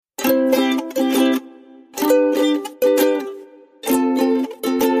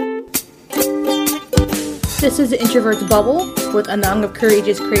This is the Introvert's Bubble with a nung of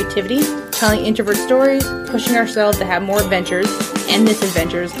courageous creativity, telling introvert stories, pushing ourselves to have more adventures and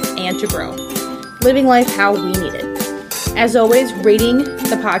misadventures, and to grow. Living life how we need it. As always, rating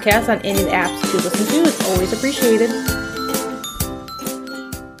the podcast on any of the apps you listen to is always appreciated.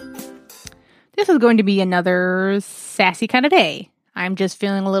 This is going to be another sassy kind of day. I'm just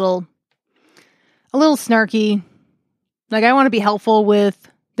feeling a little snarky. Like, I want to be helpful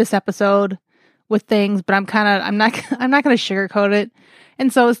with this episode, with things, but I'm not going to sugarcoat it.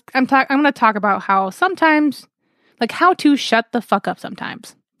 And so I'm going to talk about how sometimes, like, how to shut the fuck up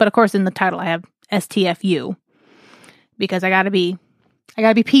sometimes. But of course, in the title, I have STFU because I gotta be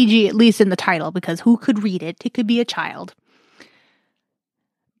PG, at least in the title, because who could read it? It could be a child.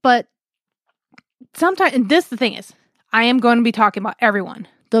 But sometimes, and the thing is, I am going to be talking about everyone.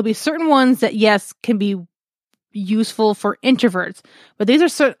 There'll be certain ones that, yes, can be useful for introverts, but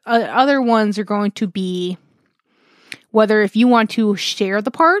these are other ones are going to be whether if you want to share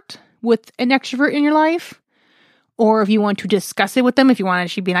the part with an extrovert in your life, or if you want to discuss it with them, if you want to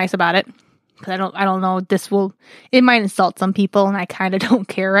actually be nice about it. Because I don't know, it might insult some people, and I kind of don't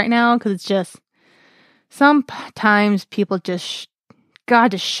care right now, because it's just, sometimes people just,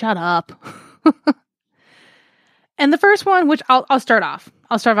 God, just shut up. And the first one, which I'll start off.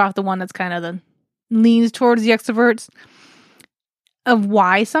 I'll start off the one that's kind of leans towards the extroverts, of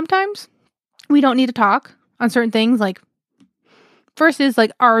why sometimes we don't need to talk on certain things. Like, first is,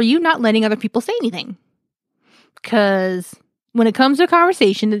 like, are you not letting other people say anything? Because when it comes to a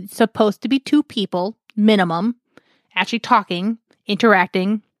conversation, it's supposed to be two people, minimum, actually talking,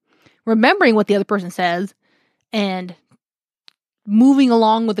 interacting, remembering what the other person says, and moving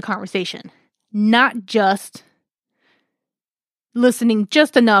along with the conversation. Not just listening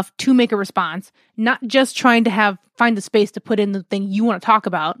just enough to make a response, not just trying to find the space to put in the thing you want to talk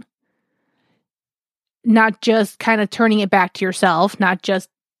about, not just kind of turning it back to yourself, not just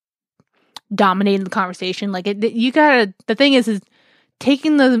dominating the conversation. Like, the thing is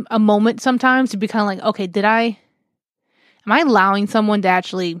taking a moment sometimes to be kind of like, okay, am I allowing someone to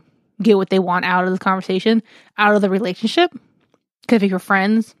actually get what they want out of the conversation, out of the relationship? Because if you're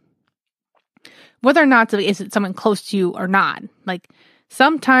friends, whether or not is it someone close to you or not, like,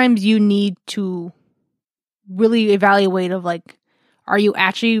 sometimes you need to really evaluate of, like, are you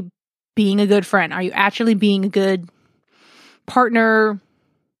actually being a good friend? Are you actually being a good partner,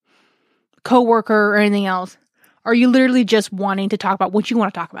 coworker, or anything else? Are you literally just wanting to talk about what you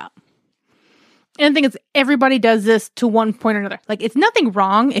want to talk about? And the thing is, everybody does this to one point or another. Like, it's nothing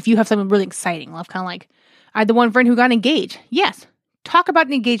wrong if you have something really exciting. Kind of like, I had the one friend who got engaged. Yes. Talk about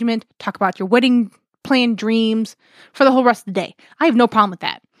an engagement, talk about your wedding plan dreams for the whole rest of the day. I have no problem with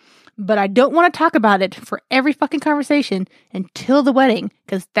that. But I don't want to talk about it for every fucking conversation until the wedding.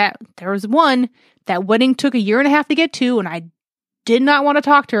 Because there was one, that wedding took 1.5 years to get to, and I did not want to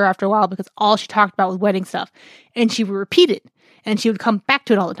talk to her after a while because all she talked about was wedding stuff. And she would repeat it, and she would come back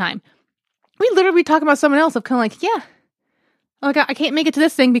to it all the time. We literally be talking about someone else of kind of like, yeah, like, I can't make it to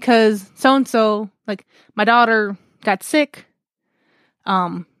this thing because so-and-so, like, my daughter got sick.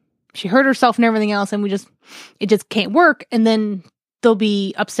 She hurt herself and everything else, and it just can't work. And then they'll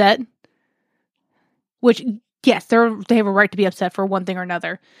be upset, which, yes, they have a right to be upset for one thing or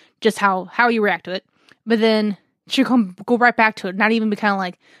another, just how you react to it. But then she'll go right back to it, not even be kind of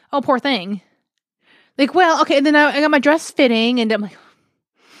like, oh, poor thing. Like, well, okay, and then I got my dress fitting, and I'm like,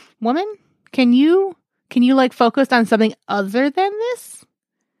 woman, can you like focus on something other than this?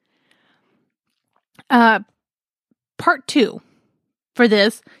 Part 2 for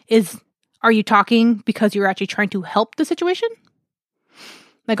this is, are you talking because you're actually trying to help the situation?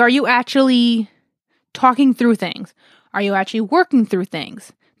 Like, are you actually talking through things? Are you actually working through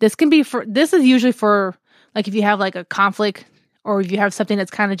things? This is usually for, like, if you have, like, a conflict, or if you have something that's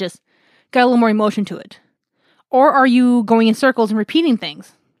kind of just got a little more emotion to it. Or are you going in circles and repeating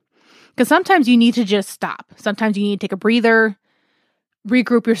things? Because sometimes you need to just stop. Sometimes you need to take a breather,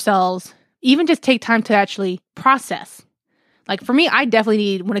 regroup yourselves, even just take time to actually process. Like, for me, I definitely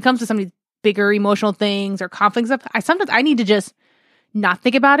need, when it comes to some of these bigger emotional things or conflict stuff, I need to just not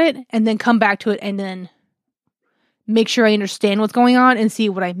think about it and then come back to it and then make sure I understand what's going on and see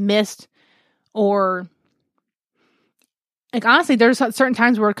what I missed. Or, like, honestly, there's certain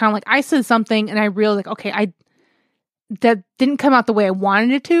times where kind of like I said something and I realized, like, okay, that didn't come out the way I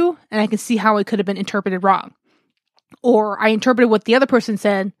wanted it to, and I can see how it could have been interpreted wrong. Or I interpreted what the other person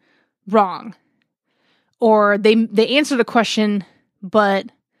said wrong. Or they answered the question, but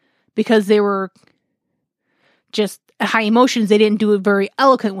because they were just high emotions, they didn't do it very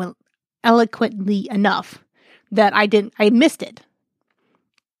eloquently enough that I missed it.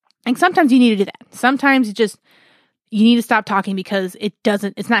 And sometimes you need to do that. Sometimes you need to stop talking because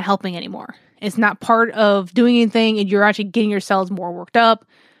it's not helping anymore. It's not part of doing anything, and you're actually getting yourselves more worked up.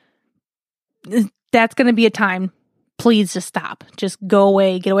 That's going to be a time. Please just stop. Just go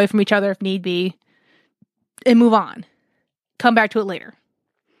away, get away from each other if need be, and move on. Come back to it later.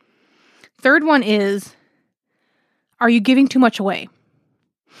 Third one is, are you giving too much away?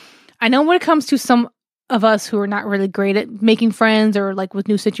 I know when it comes to some of us who are not really great at making friends or like with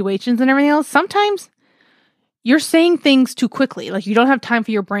new situations and everything else, sometimes you're saying things too quickly. Like you don't have time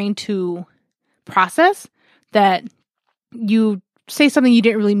for your brain to process that you say something you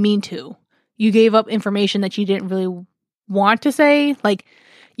didn't really mean to. You gave up information that you didn't really want to say. Like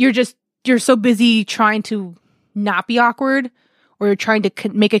you're so busy trying to not be awkward, or you're trying to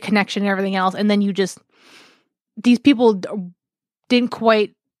make a connection and everything else. And then these people didn't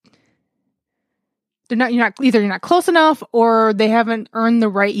quite, you're not close enough, or they haven't earned the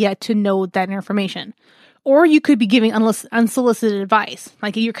right yet to know that information. Or you could be giving unsolicited advice.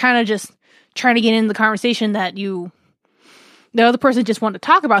 Like you're kind of just trying to get into the conversation that the other person just wanted to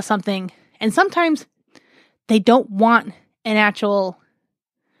talk about something. And sometimes they don't want an actual,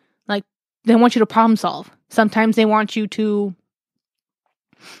 like, they want you to problem solve. Sometimes they want you to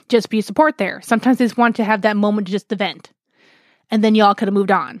just be support there. Sometimes they just want to have that moment to just vent. And then y'all could have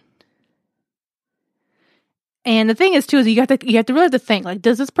moved on. And the thing is, too, is you have to really have to think, like,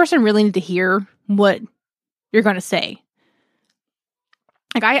 does this person really need to hear what you're going to say?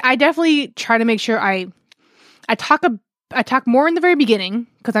 Like, I definitely try to make sure I talk more in the very beginning,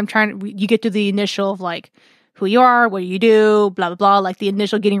 because you get to the initial of, like, who you are, what do you do, blah, blah, blah, like the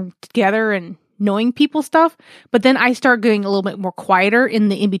initial getting together and knowing people stuff. But then I start getting a little bit more quieter in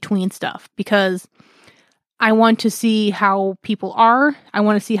the in-between stuff, because I want to see how people are. I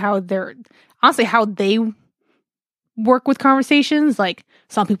want to see how they work with conversations. Like,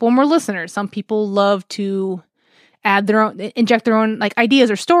 some people are more listeners. Some people love to inject their own like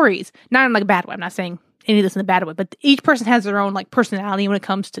ideas or stories. Not in like a bad way. I'm not saying any of this in a bad way, but each person has their own like personality when it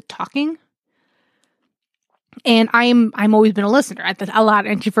comes to talking. And I'm always been a listener. A lot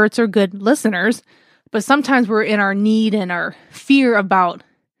of introverts are good listeners, but sometimes we're in our need and our fear about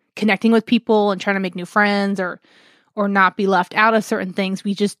connecting with people and trying to make new friends or not be left out of certain things.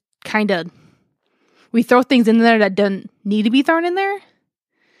 We just we throw things in there that don't need to be thrown in there.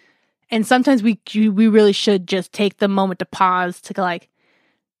 And sometimes we really should just take the moment to pause to go like,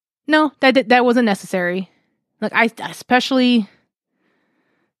 no, that wasn't necessary. Like I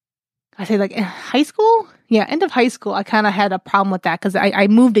say like high school. Yeah, end of high school, I kind of had a problem with that because I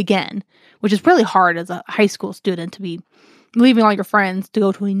moved again, which is really hard as a high school student to be leaving all your friends to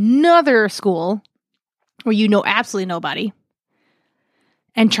go to another school where you know absolutely nobody,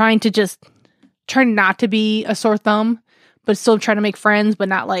 and trying not to be a sore thumb, but still try to make friends, but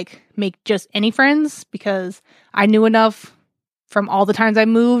not like make just any friends, because I knew enough from all the times I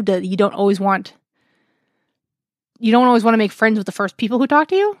moved that you don't always want to make friends with the first people who talk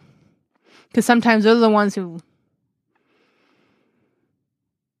to you. Because sometimes they're the ones who,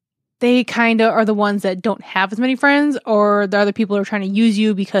 they kind of are the ones that don't have as many friends, or the other people are trying to use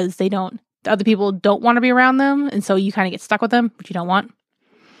you because the other people don't want to be around them. And so you kind of get stuck with them, which you don't want.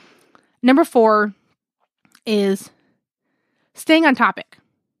 Number 4 is staying on topic.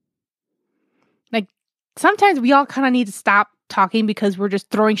 Like sometimes we all kind of need to stop talking because we're just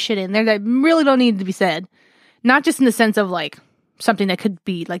throwing shit in there that really don't need to be said. Not just in the sense of like, something that could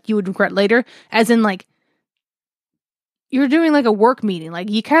be like you would regret later, as in like you're doing like a work meeting, like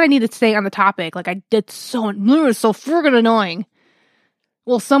you kind of need to stay on the topic. Like it was so friggin' annoying.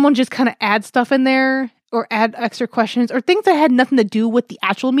 Well, someone just kind of add stuff in there or add extra questions or things that had nothing to do with the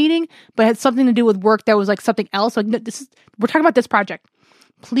actual meeting, but had something to do with work that was like something else. Like we're talking about this project.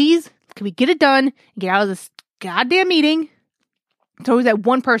 Please, can we get it done and get out of this goddamn meeting? It's always that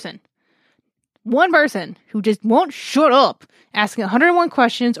one person who just won't shut up, asking 101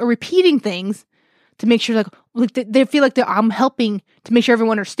 questions or repeating things to make sure like they feel like I'm helping to make sure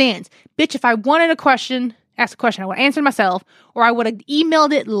everyone understands. Bitch, if I wanted a question, ask a question, I would answer it myself, or I would have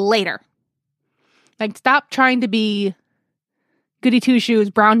emailed it later. Like, stop trying to be goody two shoes,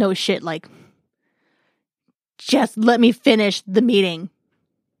 brown nose shit. Like, just let me finish the meeting.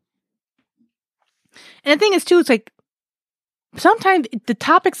 And the thing is too, it's like, sometimes the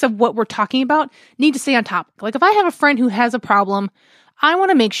topics of what we're talking about need to stay on topic. Like if I have a friend who has a problem, I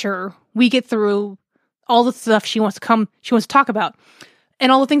want to make sure we get through all the stuff she wants to talk about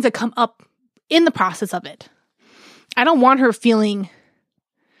and all the things that come up in the process of it. I don't want her feeling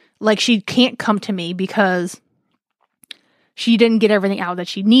like she can't come to me because she didn't get everything out that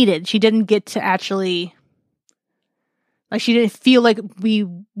she needed. She didn't get to actually Like she didn't feel like we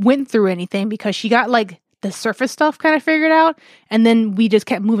went through anything because she got like the surface stuff kind of figured out. And then we just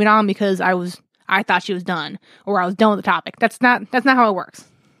kept moving on because I thought she was done or I was done with the topic. That's not how it works.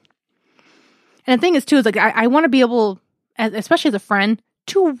 And the thing is too, is like, I want to be able, especially as a friend,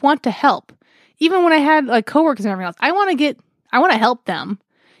 to want to help. Even when I had like coworkers and everything else, I want to help them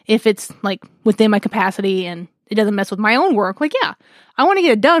if it's like within my capacity and it doesn't mess with my own work. Like, yeah, I want to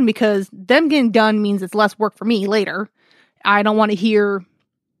get it done because them getting done means it's less work for me later. I don't want to hear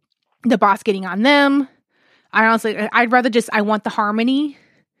the boss getting on them. I'd rather I want the harmony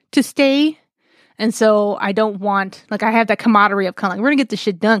to stay. And so I don't want, like, I have that camaraderie of kind of like, we're going to get this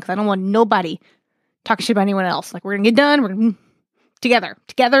shit done because I don't want nobody talking shit about anyone else. Like, we're going to get done. We're going to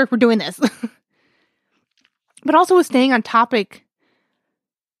together, we're doing this. But also with staying on topic,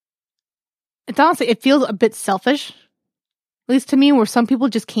 it's honestly, it feels a bit selfish, at least to me, where some people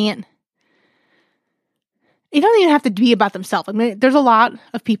just can't. It doesn't even have to be about themselves. I mean, there's a lot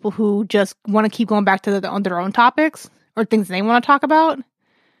of people who just want to keep going back to their own topics or things they want to talk about.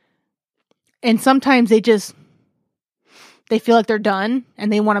 And sometimes they feel like they're done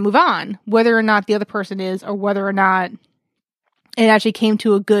and they want to move on, whether or not the other person is, or whether or not it actually came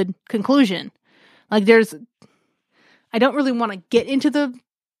to a good conclusion. Like I don't really want to get into the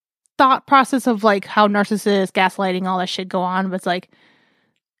thought process of like how narcissists, gaslighting, all that shit go on, but it's like,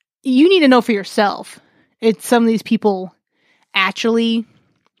 you need to know for yourself. It's some of these people actually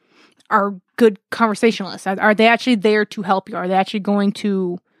are good conversationalists. Are they actually there to help you? Are they actually going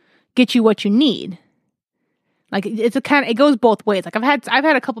to get you what you need? Like it goes both ways. Like I've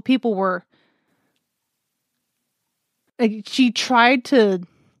had a couple people where like she tried to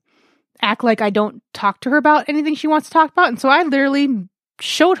act like I don't talk to her about anything she wants to talk about. And so I literally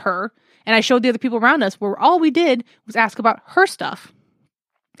showed her and I showed the other people around us where all we did was ask about her stuff.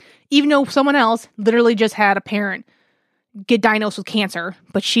 Even though someone else literally just had a parent get diagnosed with cancer,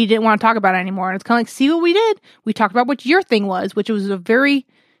 but she didn't want to talk about it anymore. And it's kind of like, see what we did? We talked about what your thing was, which was a very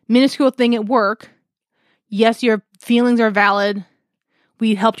minuscule thing at work. Yes, your feelings are valid.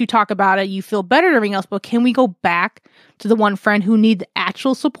 We helped you talk about it. You feel better than everything else, but can we go back to the one friend who needs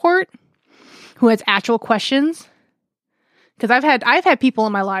actual support, who has actual questions? Because I've had people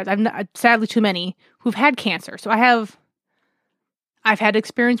in my life, sadly too many, who've had cancer. So I've had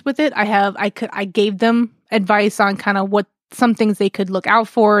experience with it. I gave them advice on kind of what some things they could look out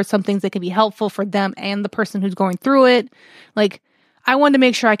for, some things that could be helpful for them and the person who's going through it. Like, I wanted to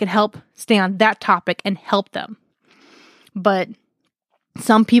make sure I could help stay on that topic and help them. But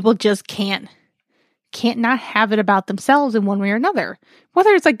some people just can't not have it about themselves in one way or another.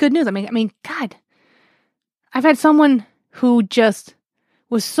 Whether it's like good news. I mean, God, I've had someone who just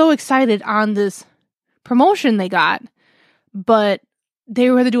was so excited on this promotion they got, but they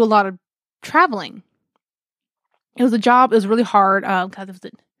had to do a lot of traveling. It was a job. It was really hard. God, was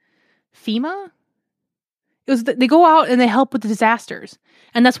it FEMA? It was they go out and they help with the disasters,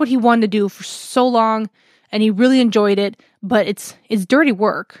 and that's what he wanted to do for so long, and he really enjoyed it. But it's dirty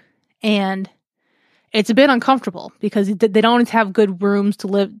work, and it's a bit uncomfortable because they don't always have good rooms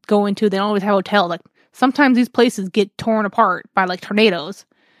to go into. They don't always have hotels. Like sometimes these places get torn apart by like tornadoes,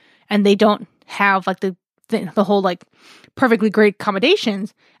 and they don't have like the whole like perfectly great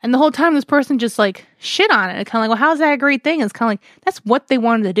accommodations. And the whole time this person just like shit on it. It's kind of like, well, how's that a great thing? It's kind of like, that's what they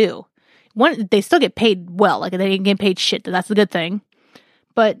wanted to do. They still get paid well. Like they didn't get paid shit. That's a good thing.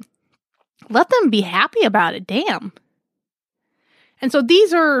 But let them be happy about it. Damn. And so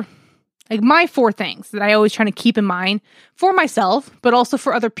these are like my 4 things that I always try to keep in mind for myself, but also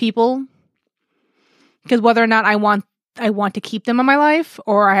for other people. Because whether or not I want to keep them in my life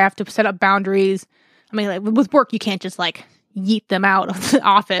or I have to set up boundaries. I mean, like with work, you can't just like yeet them out of the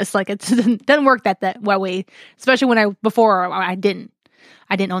office. Like it doesn't work that way. Especially when before I didn't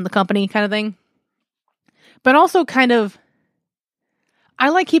own the company kind of thing. But also kind of, I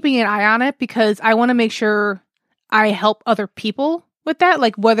like keeping an eye on it because I want to make sure I help other people with that.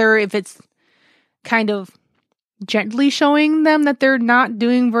 Like whether if it's kind of gently showing them that they're not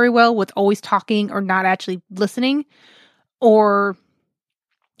doing very well with always talking or not actually listening, or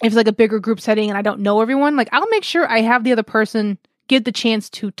if it's like a bigger group setting and I don't know everyone, like I'll make sure I have the other person get the chance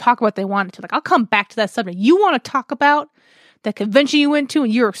to talk about what they wanted to. Like I'll come back to that subject. You want to talk about that convention you went to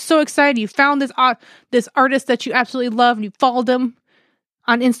and you're so excited. You found this artist that you absolutely love and you followed them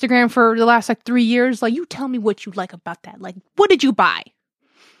on Instagram for the last like 3 years. Like you tell me what you like about that. Like what did you buy?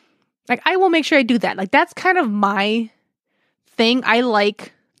 Like I will make sure I do that. Like that's kind of my thing. I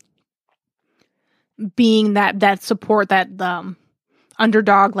like being that support, that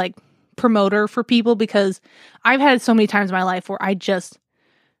underdog like promoter for people, because I've had so many times in my life where I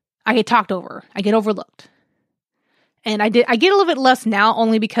get talked over, I get overlooked, And I get a little bit less now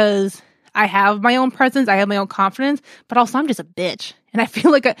only because I have my own presence. I have my own confidence, but also I'm just a bitch. And I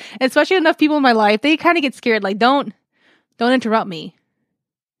feel like, especially enough people in my life, they kind of get scared. Like, don't interrupt me.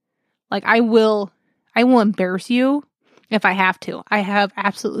 Like, I will embarrass you if I have to. I have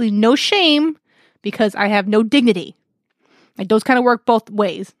absolutely no shame because I have no dignity. Like, those kind of work both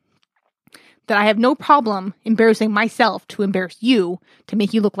ways. That I have no problem embarrassing myself to embarrass you, to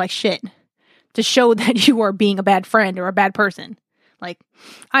make you look like shit, to show that you are being a bad friend or a bad person. Like,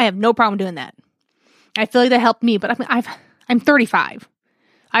 I have no problem doing that. I feel like that helped me, but I'm 35.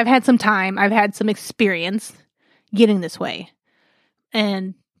 I've had some time. I've had some experience getting this way.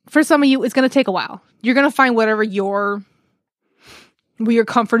 And for some of you, it's going to take a while. You're going to find where your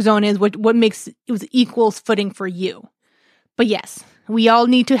comfort zone is, what makes it was equals footing for you. But yes, we all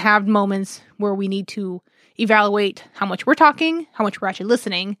need to have moments where we need to evaluate how much we're talking, how much we're actually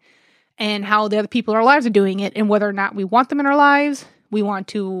listening, and how the other people in our lives are doing it, and whether or not we want them in our lives, we want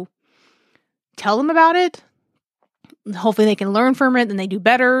to tell them about it. Hopefully they can learn from it and they do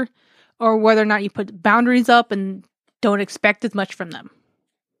better, or whether or not you put boundaries up and don't expect as much from them.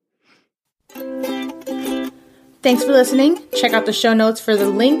 Thanks for listening. Check out the show notes for the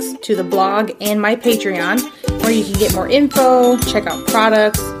links to the blog and my Patreon, where you can get more info, check out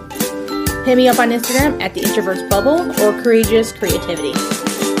products. Hit me up on Instagram at The Introvert's Bubble or Courageous Creativity.